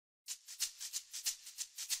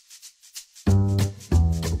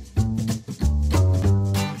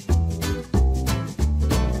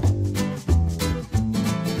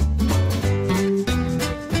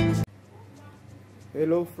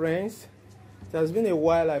Hello friends, it has been a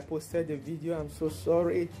while I posted a video. I'm so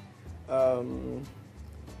sorry. A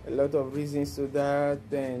lot of reasons to that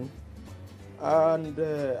then, and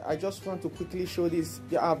I just want to quickly show this.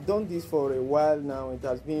 I've done this for a while now. It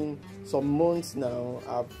has been some months now.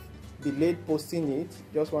 I've delayed posting it,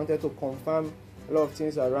 just wanted to confirm a lot of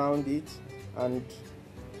things around it, and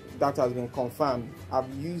that has been confirmed.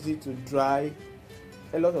 I've used it to dry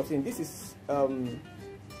a lot of things. This is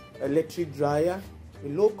electric dryer, a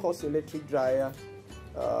low-cost electric dryer.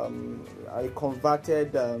 I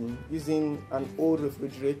converted using an old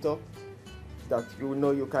refrigerator that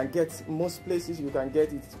you can get most places. You can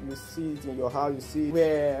get it, you see it in your house, you see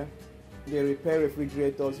where they repair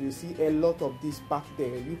refrigerators, you see a lot of this back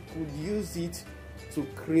there. You could use it to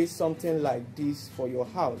create something like this for your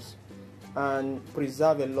house and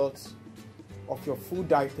preserve a lot of your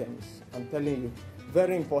food items. I'm telling you,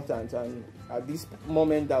 very important. And at this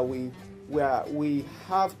moment that we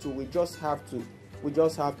just have to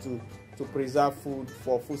preserve food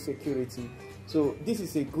for food security. So this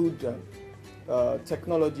is a good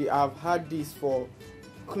technology. I've had this for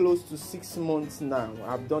close to 6 months now.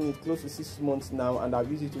 I've done it close to 6 months now, and I've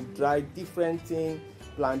used it to dry different things,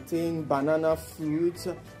 plantain, banana, fruits,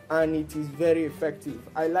 and it is very effective.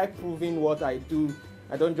 I like proving what I do.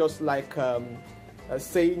 I don't just like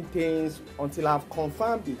saying things until I've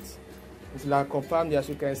confirmed it. Until I've confirmed it. As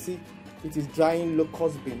you can see, it is drying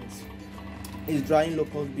locust beans. It's drying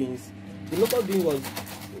locust beans. The locust bean was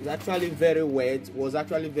actually very wet.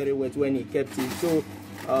 When he kept it. So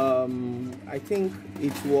I think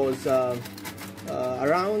it was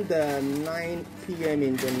around 9 p.m.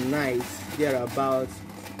 in the night, thereabouts.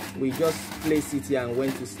 We just placed it here and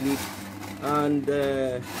went to sleep. And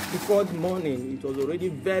before the morning, it was already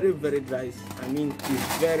very dry. I mean,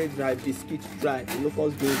 it's very dry, biscuit dry. The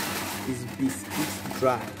locust bean is biscuit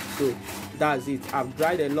dry. So that's it. I've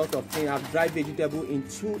dried a lot of things. I've dried vegetable in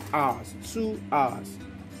 2 hours. 2 hours.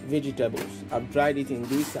 Vegetables. I've dried it in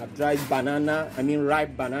this. I've dried banana. I mean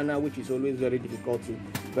ripe banana, which is always very difficult to,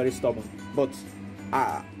 very stubborn. But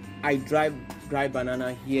I dry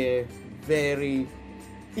banana here very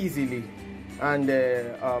easily, and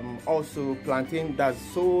also plantain. That's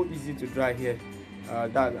so easy to dry here.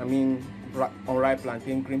 Unripe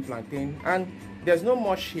plantain, green plantain, and there's no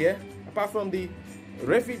much here apart from the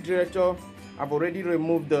refrigerator. I've already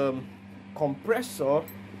removed the compressor.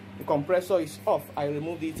 The compressor is off. I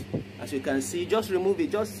removed it, as you can see. Just remove it,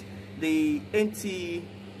 just the empty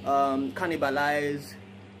cannibalized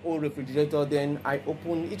old refrigerator. Then I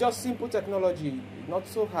open it. Just simple technology, not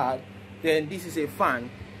so hard. Then this is a fan,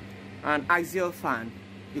 an axial fan.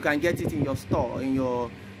 You can get it in your store, in your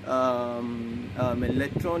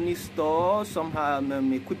electronic store, somehow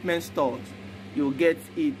equipment stores. You'll get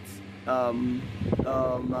it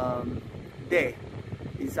there.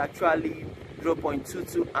 It's actually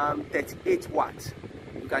 0.22 amp, 38 watts.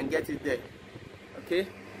 You can get it there. Okay,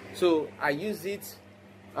 so I use it,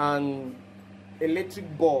 and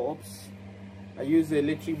electric bulbs. I use the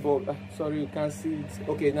electric bulb. Sorry, you can't see it.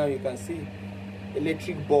 Okay, now you can see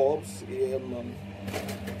electric bulbs. You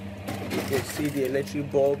can see the electric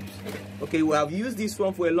bulbs. Okay, we have used this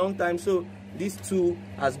one for a long time, so this too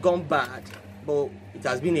has gone bad, but it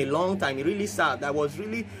has been a long time. It really sad. I was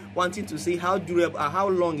really wanting to see how durable, how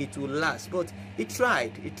long it will last, but it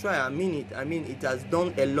tried. I mean, it has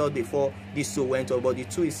done a lot before this two went off, but the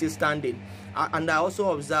two is still standing. And I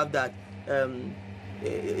also observed that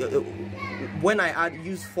when I had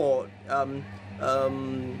used for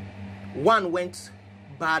one went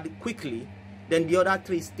bad quickly, then the other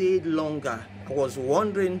 3 stayed longer. I was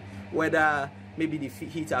wondering whether maybe the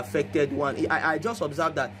heat affected one. I just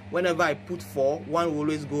observed that whenever I put 4, 1 will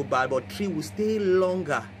always go bad, but 3 will stay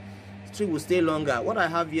longer. 3 will stay longer. What I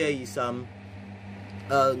have here is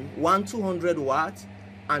one 200 watts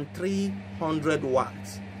and 300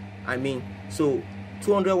 watts. I mean, so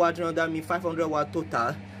 200 watts, that means 500 watt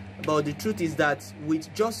total. But the truth is that with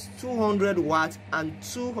just 200 watts and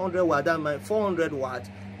 200 watts, that means 400 watts,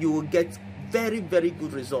 you will get very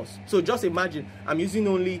good results. So just imagine, I'm using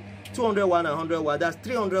only 200 watt and 100 watt, that's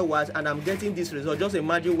 300 watts, and I'm getting this result. Just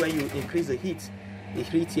imagine when you increase the heat. The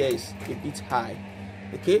heat here is a bit high.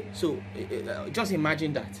 Okay, so just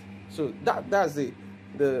imagine that. So that's the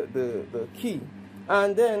key.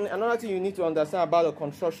 And then another thing you need to understand about the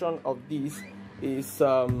construction of this is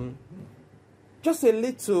just a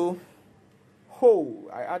little hole.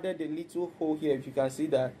 I added a little hole here. If you can see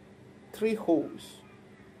that, 3 holes.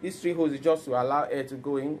 These 3 holes is just to allow air to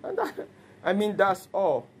go in, and I mean, that's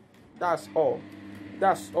all. I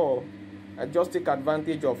just take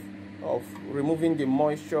advantage of of removing the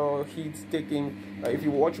moisture, heat taking. If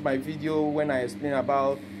you watch my video when I explain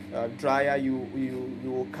about dryer,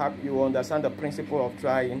 you understand the principle of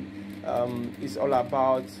drying. It's all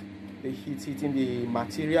about the heat hitting the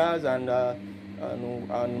materials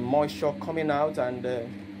and moisture coming out, and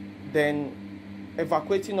then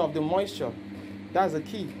evacuating of the moisture. That's the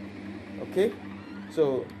key. Okay,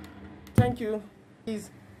 so thank you.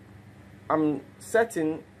 Please, I'm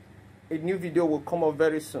certain a new video will come up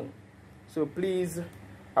very soon, so please,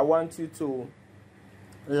 I want you to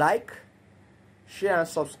like, share and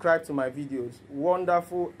subscribe to my videos.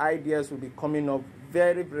 Wonderful ideas will be coming up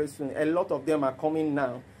very, very soon. A lot of them are coming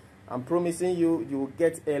now. I'm promising you, you will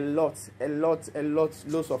get a lot, lots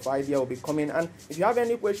of ideas will be coming. And if you have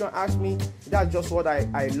any question, ask me. That's just what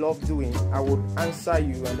I love doing. I will answer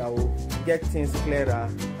you, and I will get things clearer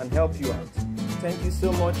and help you out. Thank you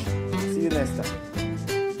so much. See you next time.